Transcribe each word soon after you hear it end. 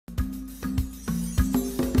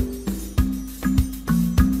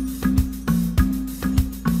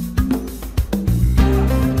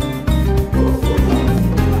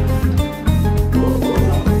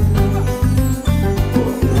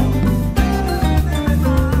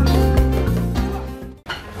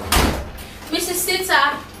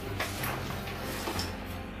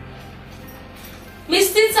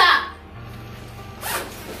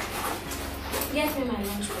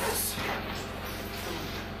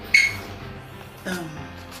The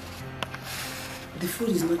food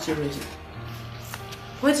is not yet ready.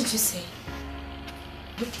 What did you say?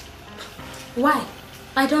 Why?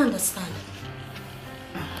 I don't understand.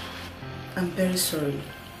 I'm very sorry.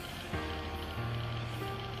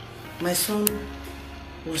 My son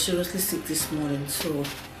was seriously sick this morning, so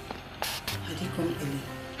I did come early.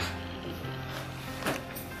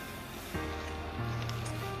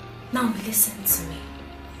 Now listen to me.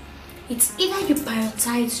 It's either you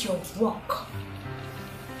prioritize your work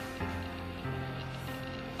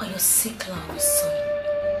or your sick love, son.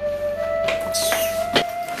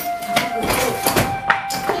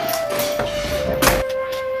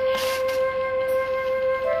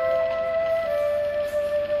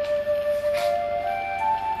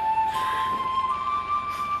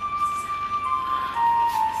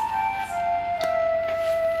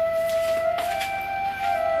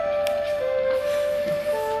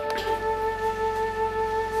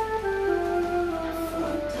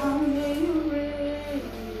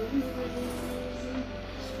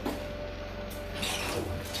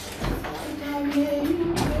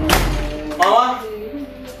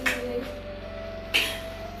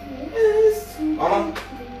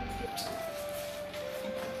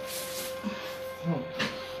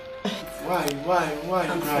 Why?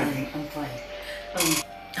 I'm fine.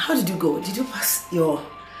 How did you go? Did you pass your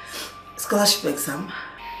scholarship exam?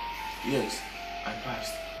 Yes, I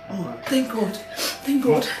passed. Oh, thank God. Thank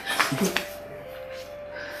God.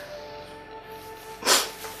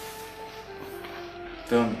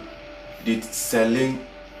 Tell me, did Celine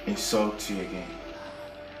insult you again?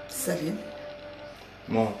 Celine?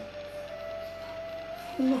 No.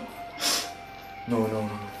 No. No.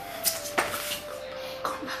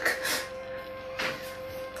 Come back.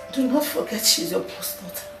 Do not forget she's your boss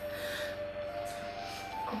daughter.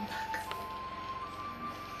 Come back.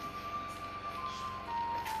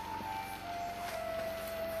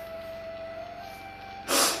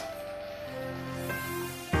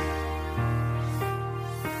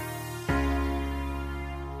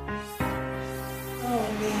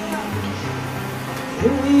 You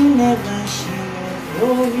will never share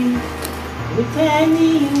glory with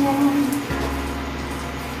anyone.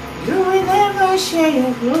 You will never share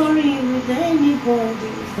your glory with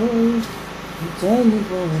anybody. With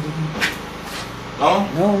anybody.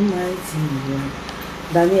 Almighty God.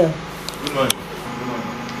 Daniel. Good morning.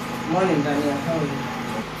 Morning, Daniel. How are you?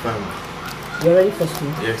 Fine. You ready for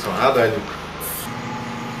school? Yes, ma'am. How do I look?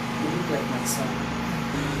 You look like my son.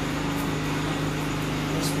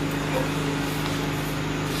 Yes.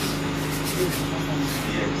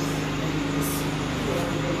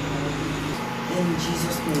 In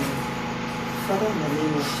Jesus' name. Father, in the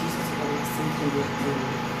name of Jesus, everlasting King of glory,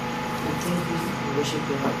 we thank you, we worship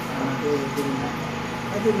you, and adore your holy name.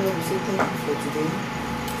 Father, Lord, we say thank you for today.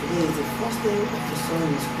 Today is the first day of the son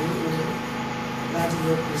in school, Lord. Lord,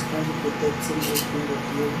 Lord, please kindly protect him, O King of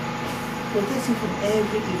glory. Protect him from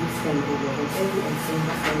every evil friend, O Lord, and every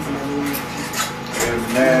unfriendly friends in the name of Jesus.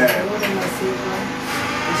 Amen. Lord and my Savior,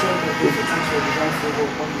 we shall be able to teach your divine favor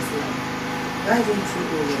upon this land. Guide him through,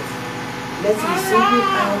 O Lord. Let him single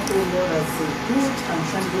out, O Lord, as a good and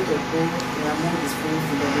candidate of God among his friends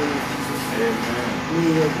in the name of Jesus. Amen. May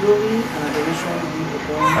your glory and adoration be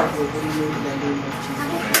upon your holy name in the name of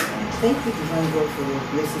Jesus. Thank you, divine God, for your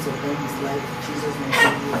blessings upon his life. In Jesus' mighty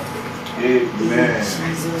name. Amen. In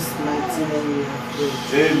Jesus' mighty name we have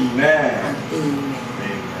prayed. Amen. And amen.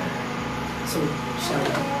 Amen. So, shall we?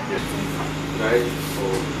 Yes. Right.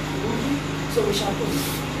 So we shall go.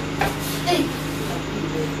 Hey!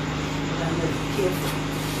 Careful.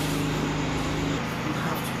 You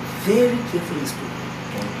have to be very careful in school.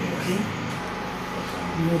 Okay?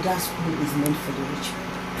 You know that school is meant for the rich.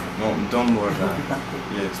 No, don't bother.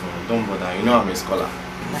 Yes, ma'am. Don't bother. You know I'm a scholar.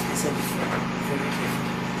 Like I said before, be very careful.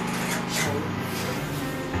 Shall we?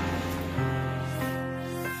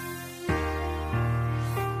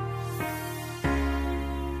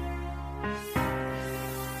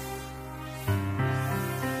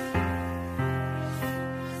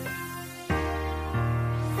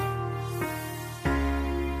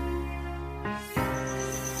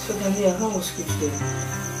 So, Daniel, how was school today?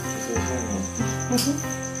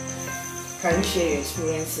 Can you share your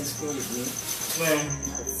experience in school with me?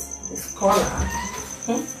 As a scholar.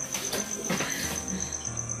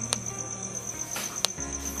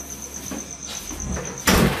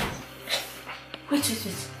 Wait.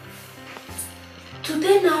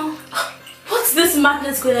 Today now, what's this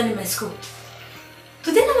madness going on in my school?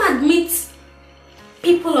 Do they now admit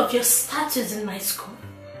people of your status in my school?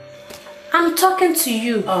 I'm talking to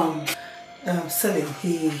you. Celine,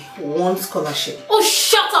 he won scholarship. Oh,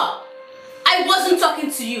 shut up! I wasn't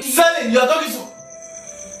talking to you. Selling, you're talking to...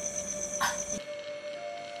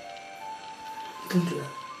 Don't do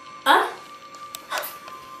that. Huh?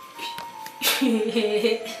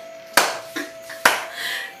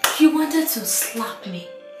 You wanted to slap me.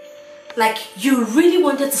 Like, you really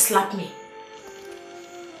wanted to slap me.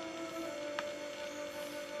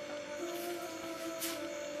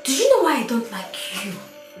 Do you know why I don't like you?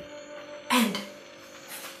 And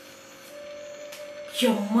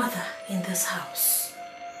your mother in this house?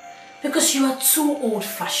 Because you are too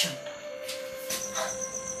old-fashioned.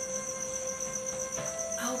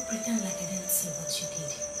 I'll pretend like I didn't see what you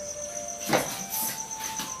did.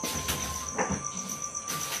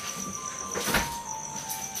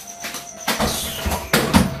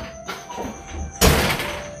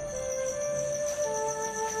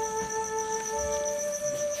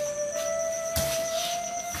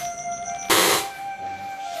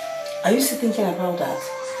 Are you still thinking about that?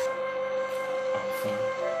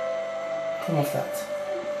 Come off that.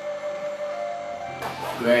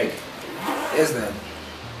 Greg, yes then.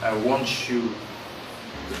 I want you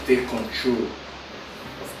to take control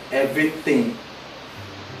of everything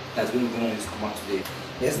that's going to go on in this command today.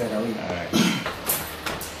 Yes then, I will. Alright.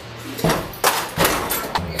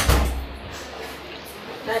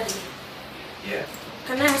 Daddy. Yeah.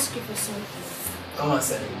 Can I ask you for something? Come on,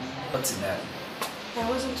 Sally. What's in that? I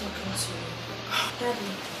wasn't talking to you.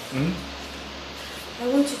 Daddy. Hmm? I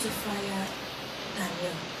want you to fire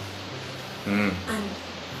Daniel.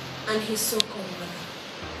 And his so-called mother.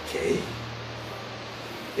 Okay.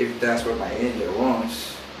 If that's what my angel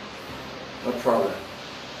wants, no problem.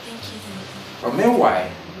 Thank you, Daddy. But meanwhile,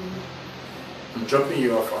 I'm dropping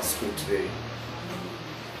you off at school today.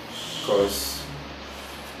 Because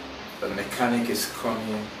the mechanic is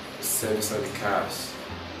coming to service all the cars.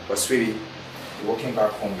 But sweetie, you're walking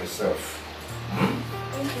back home yourself.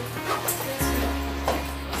 Thank you.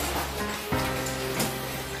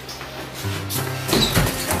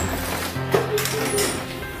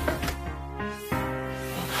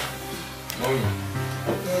 Mommy,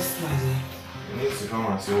 Yes, my dear. you need to come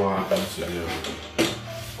and see what happened today.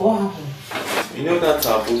 What happened? You know that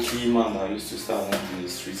Aboki man that used to start on the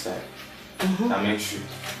street side? That makes shoes.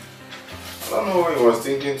 I don't know what he was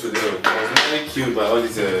thinking today. He was nearly killed by all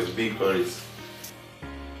these big berries.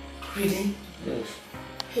 Really? Yes.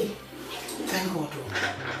 Hey, thank God.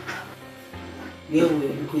 Where were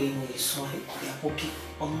you going when you saw it? The Aboki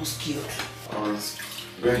almost killed. I was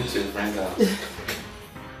going to a friend's house.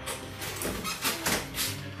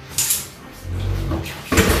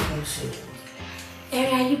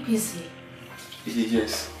 Eri, are you busy?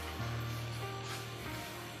 Yes.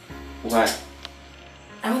 Why?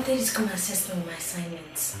 I wanted you to come and assist me with my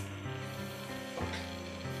assignments.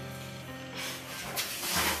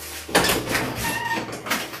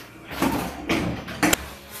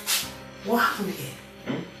 What happened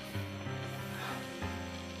here?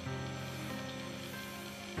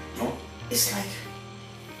 No? It's like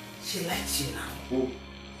she likes you now. Who?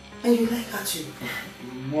 And you like her too.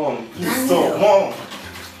 Mom, please Daniel. stop. Mom,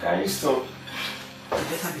 can you stop? You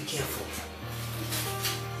better be careful.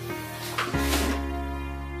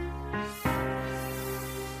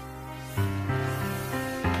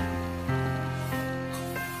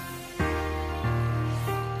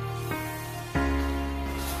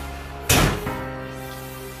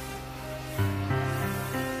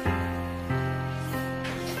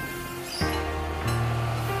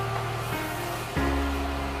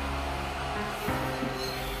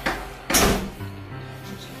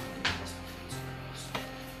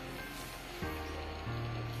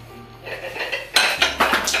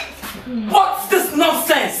 What's this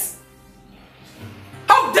nonsense?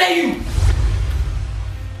 How dare you?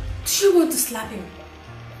 Do you want to slap him?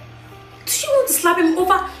 Do you want to slap him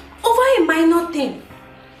over a minor thing?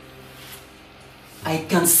 I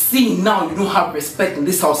can see now you don't have respect in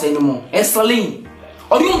this house anymore. Eh, Saline?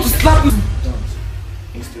 Or do you want to slap me? Don't.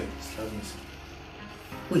 Instead, slap me.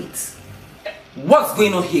 Wait. What's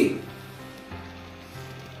going on here?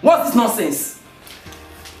 What's this nonsense?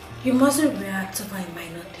 You mustn't react over a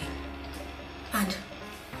minor thing. And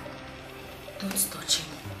don't touch him.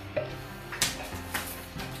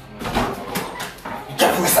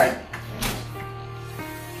 Get from my side.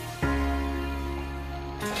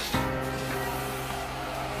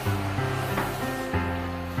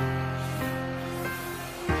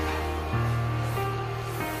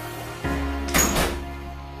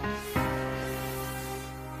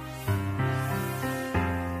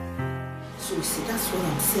 So you see, that's what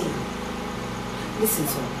I'm saying. Listen,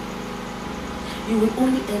 son. You will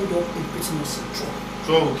only end up in pretty much trouble.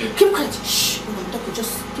 Trouble, okay. Keep quiet. Shh. When I'm talking,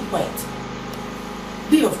 just keep quiet.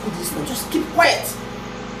 be of good listener. Just keep quiet.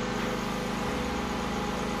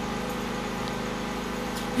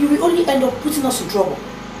 You will only end up putting us in trouble.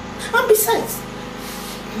 And besides,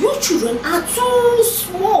 your children are too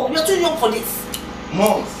small. You are too young for this.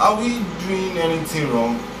 Mom, are we doing anything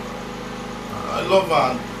wrong? I love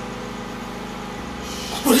her.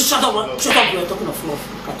 Please shut up. Shut up. We are talking of love.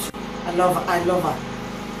 Look at you. I love her.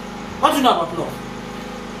 What do you know about love?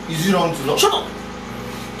 Is it wrong to love? Shut up.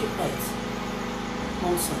 Keep quiet.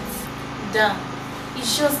 Nonsense. Dan, it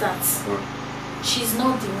shows that she's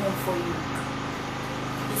not the one for you.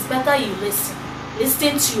 It's better you listen.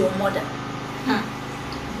 Listen to your mother.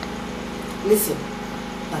 Listen,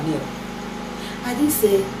 Daniel. I didn't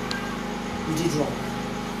say you did wrong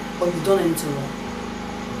or you've done anything wrong.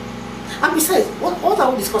 And besides, what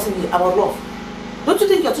are we discussing here about love? Don't you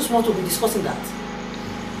think you're too small to be discussing that?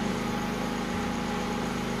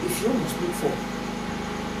 If you must look for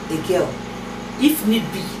a girl, if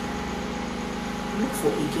need be, look for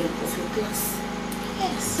a girl of your class.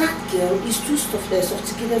 Yes. That girl is too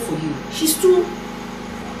sophisticated for you. She's too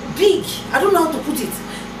big. I don't know how to put it.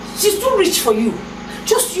 She's too rich for you.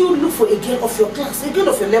 Just you look for a girl of your class, a girl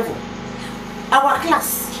of your level. Our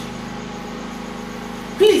class.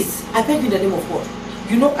 Please, I beg you in the name of God.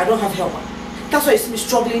 You know I don't have help. That's why you see me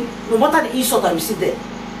struggling. No matter the insult I receive there,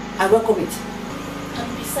 I welcome it.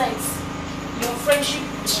 And besides, your friendship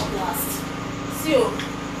will last. See you.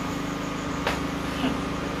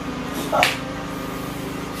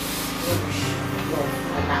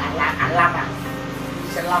 I love her.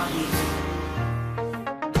 She loves you.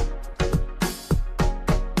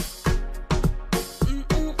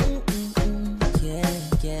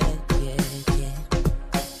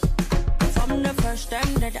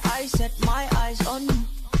 I set my eyes on you,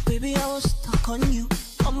 baby. I was stuck on you.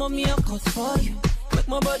 I'm on me a cut for you, make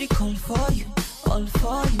my body call for you, all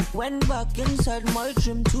for you. Went back inside my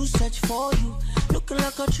dream to search for you, looking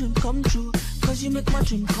like a dream come true. Cause you make my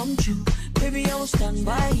dream come true, baby. I will stand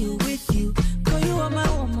by you, with you. Cause you are my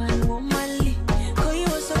woman, womanly. Cause you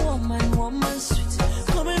are so woman sweet.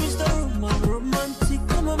 Come here, Mr. Roman, romantic.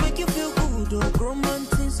 Come on, make you feel good, oh,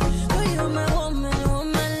 romantic. Cause you are my woman,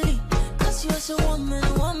 womanly. Cause you are so woman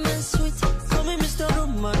sweet. Call me Mr.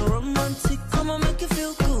 Roman, romantic. Come on, make you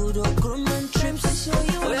feel good, oh, grown trips. Show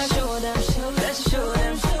you, oh, yeah, show them, let's show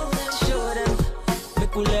them, show them.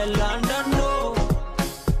 Make we let London know.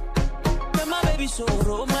 But my baby so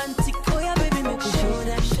romantic. Oh yeah, baby, make we show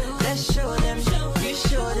them, let's show them, you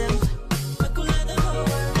show them. Make we let the whole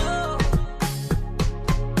world know.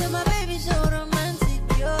 But my baby so romantic,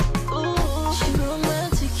 yo. Ooh, she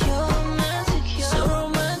romantic, yo, romantic, yo. So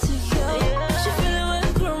romantic, yo. She feeling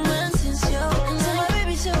like romantic, yo. So my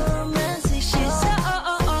baby so romantic, she's so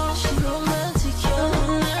she romantic, yo,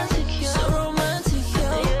 romantic, yo. So romantic, yo.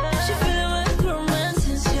 She feeling like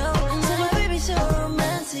romantic, yo. So my baby so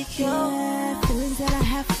romantic, yo. Feelings that I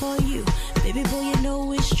have for you, baby boy, you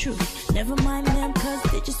know it's true. Never mind them, cause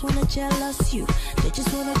they just wanna jealous you. They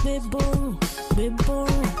just wanna be boo.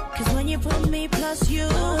 Cause when you put me plus you,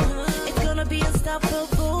 it's gonna be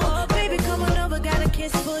unstoppable. Baby, come on over, got a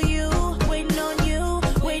kiss for you. Waiting on you,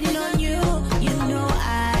 waiting on you. You know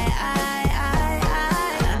I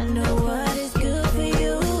know what is good for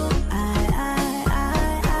you.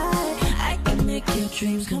 I can make your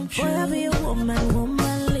dreams come true. Boy, I'll be a woman,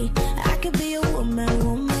 womanly. I could be a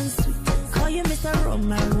woman sweet. Call you Mr.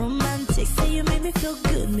 Roman, romantic. Say you make me feel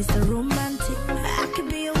good, Mr. Romantic. I could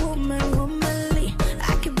be a woman, womanly.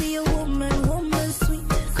 I could be a woman sweet.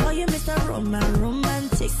 Call you Mr. Roman,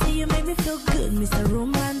 romantic. Say you make me feel good, Mr.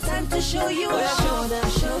 Romantic. Time to show you. Oh, yeah, show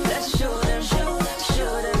them, let's show them,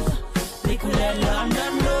 show them. Make me let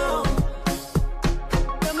London know.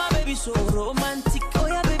 But my baby so romantic. Oh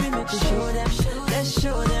yeah, baby, make me show them, let's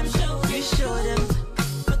show them, you show them.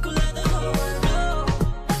 Make me let the whole world know.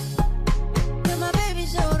 But my baby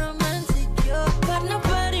so romantic, yo. But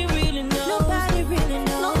nobody really knows. Nobody really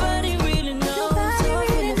knows. Nobody really knows. Nobody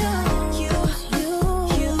really knows. You.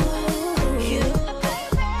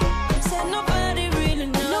 Said nobody really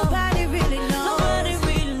knows. Nobody really knows. Nobody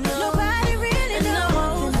really knows. Nobody really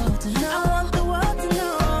knows. I want the world to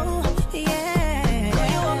know. Yeah. Cause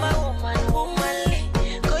you are my woman, womanly.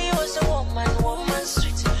 Cause you are so woman,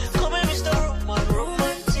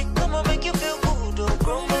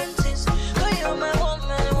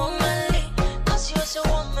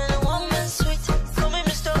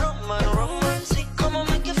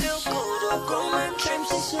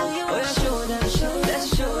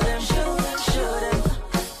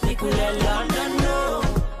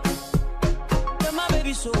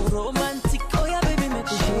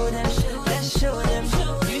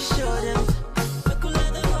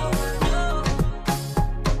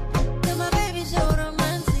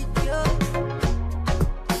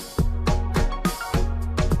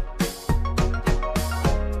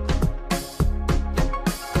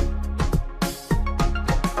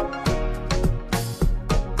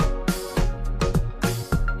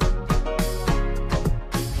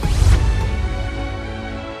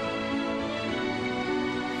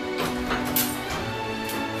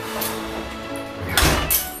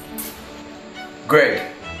 Greg.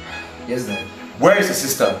 Yes, Dad. Where is your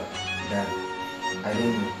sister? Dad, I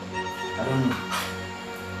don't know. I don't know.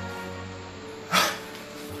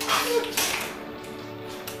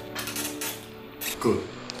 Good.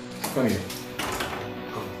 Come here.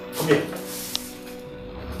 Come here.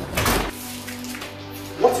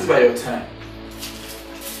 What is by your time?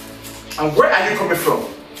 And where are you coming from?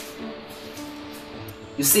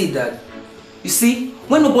 You see, Dad? You see,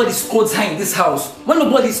 when nobody scolds her in this house, what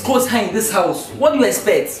do you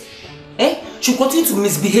expect? She'll continue to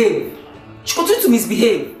misbehave.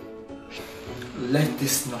 Let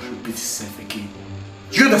this not repeat itself again.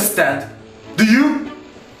 Do you understand? Do you?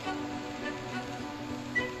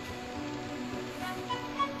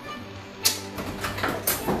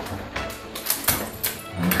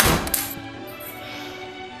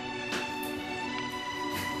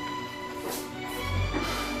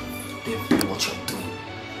 Babe, what you're doing.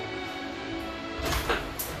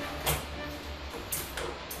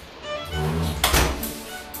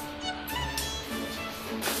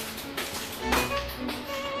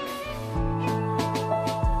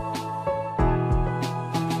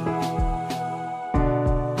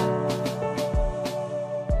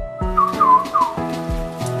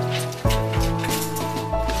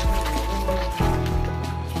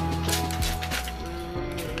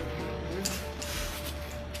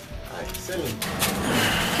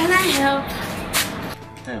 Can I help?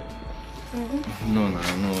 Help? No,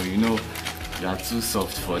 you know, you are too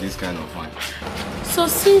soft for this kind of wine. So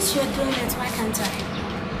since you're doing it, why can't I?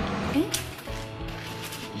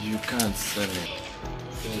 You can't sell it.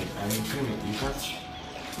 Hey, I'm doing it. You can't.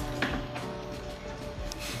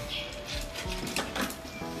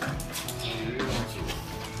 You really want to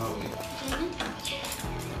help me?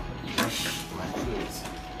 My clothes.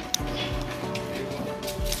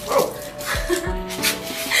 Oh!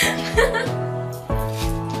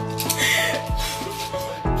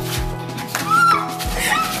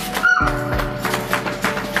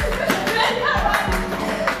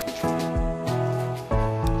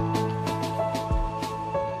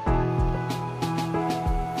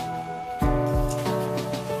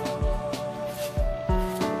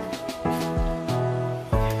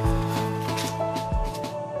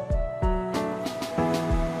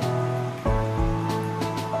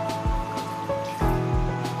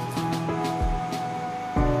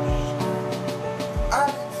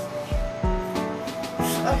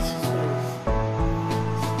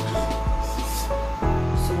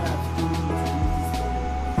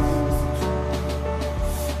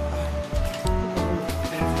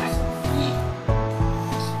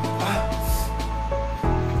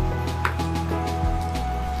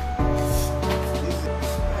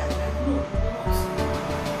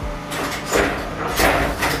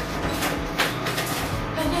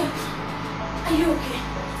 Are you okay?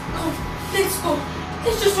 Come, let's go.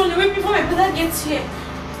 Let's just run away before my brother gets here.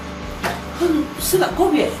 Sila,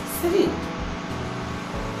 come here. Steady.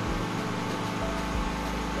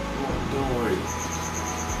 Don't worry.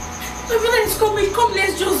 My brother is coming. Come,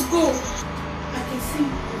 let's just go. I can see you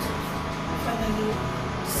finally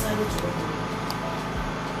decided to run away.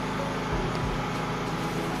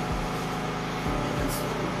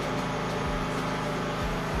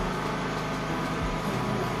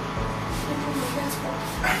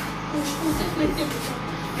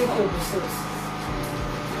 Take care of yourselves.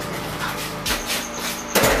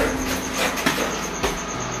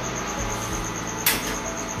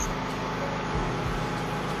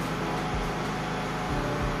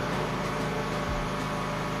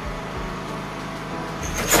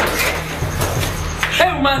 Hey,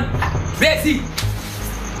 woman! Where's he?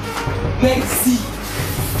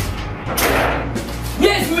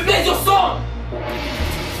 Where's your son?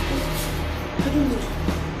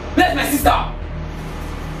 Where's my sister?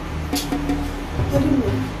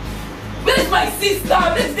 Where's my sister?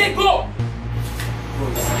 Where did they go?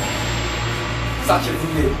 Such a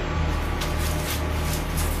delay.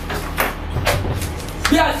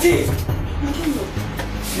 Where are they?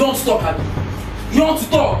 You don't stop, Abby. You don't want to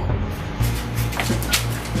talk.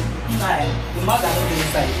 Nah, the mother not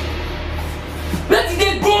inside. Where did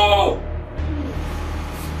they go?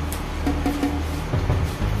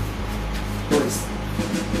 Boys,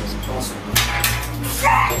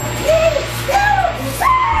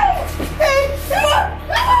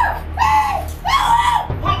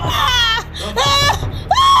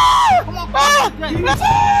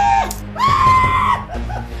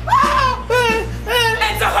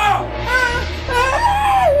 enter her!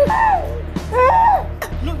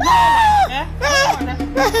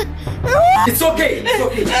 It's okay.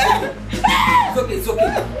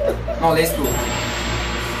 Now let's go.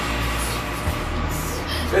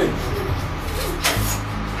 Hey.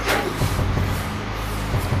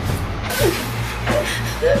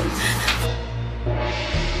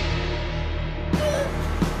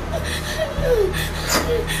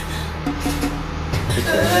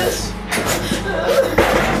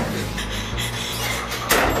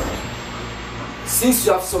 Since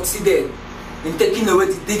you have succeeded in taking away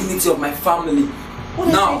the dignity of my family,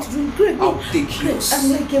 now I'll take yours.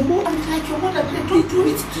 I'm like your mom. I'm like your mother. Don't do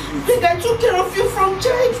it. Greg, I took care of you from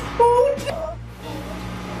childhood.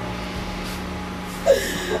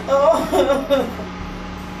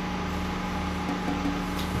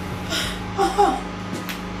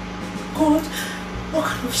 God, what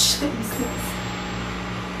kind of shame is this?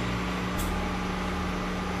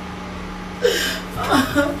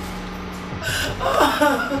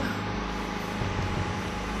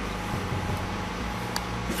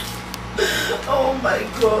 Oh my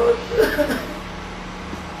God.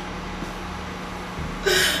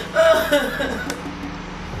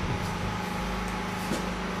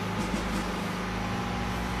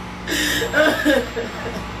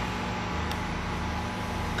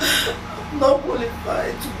 I'm not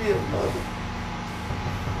qualified to be a mother.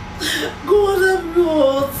 God, I'm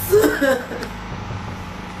not.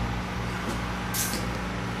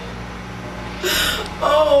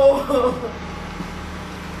 Oh.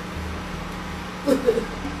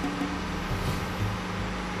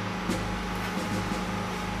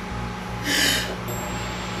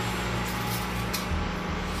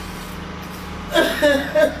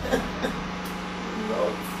 No.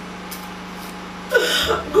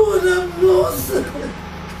 God, I'm lost.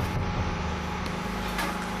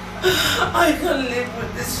 I can't live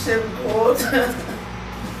with this shame, God.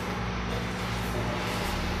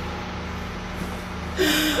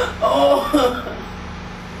 Oh.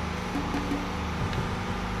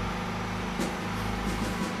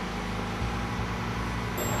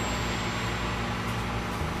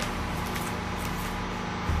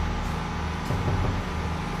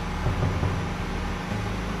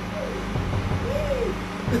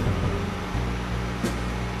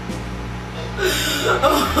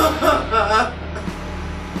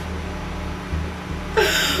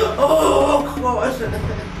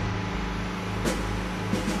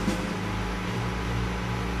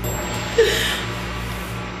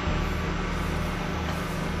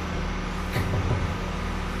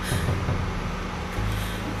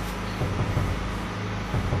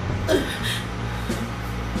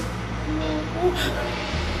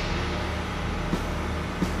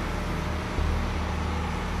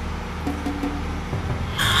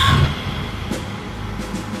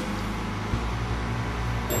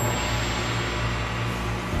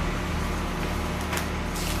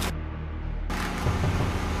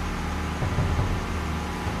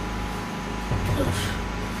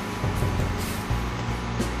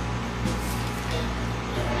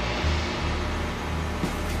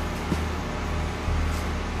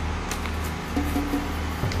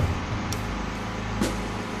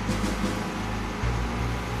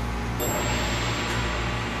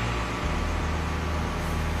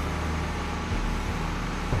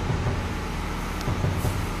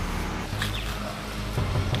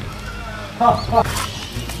 Oh, God.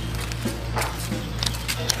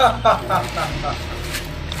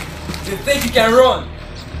 You think you can run,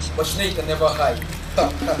 but you know you can never hide.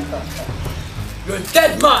 You're a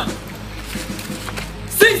dead man!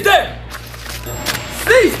 Seize them!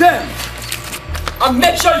 Seize them! And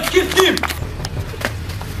make sure you kill him!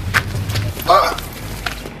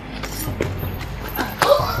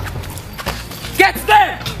 Get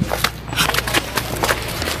them!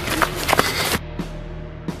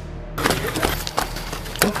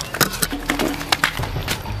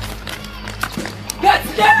 Get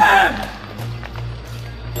them!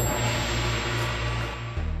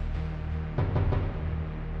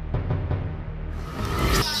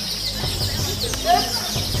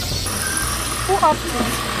 Who happened?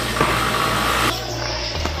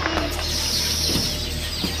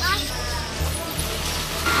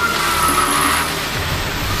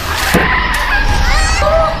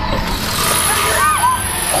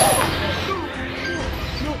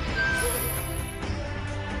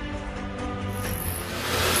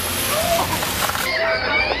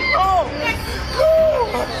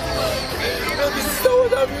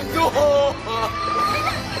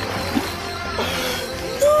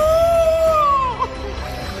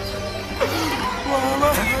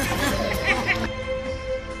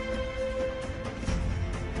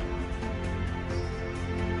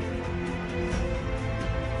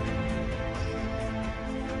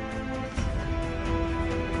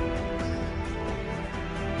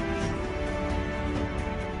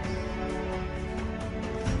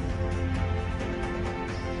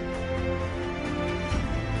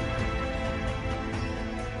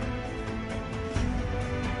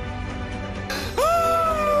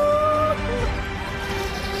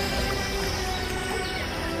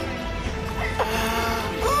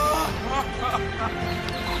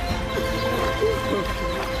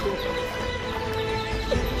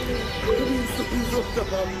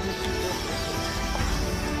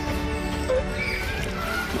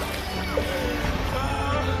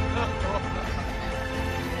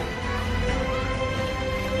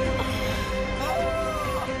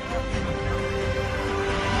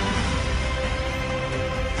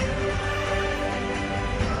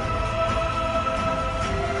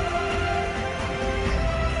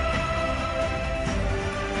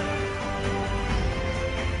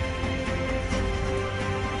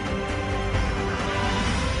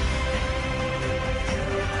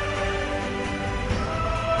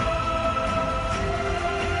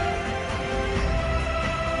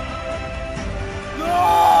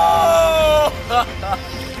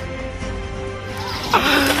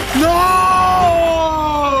 No!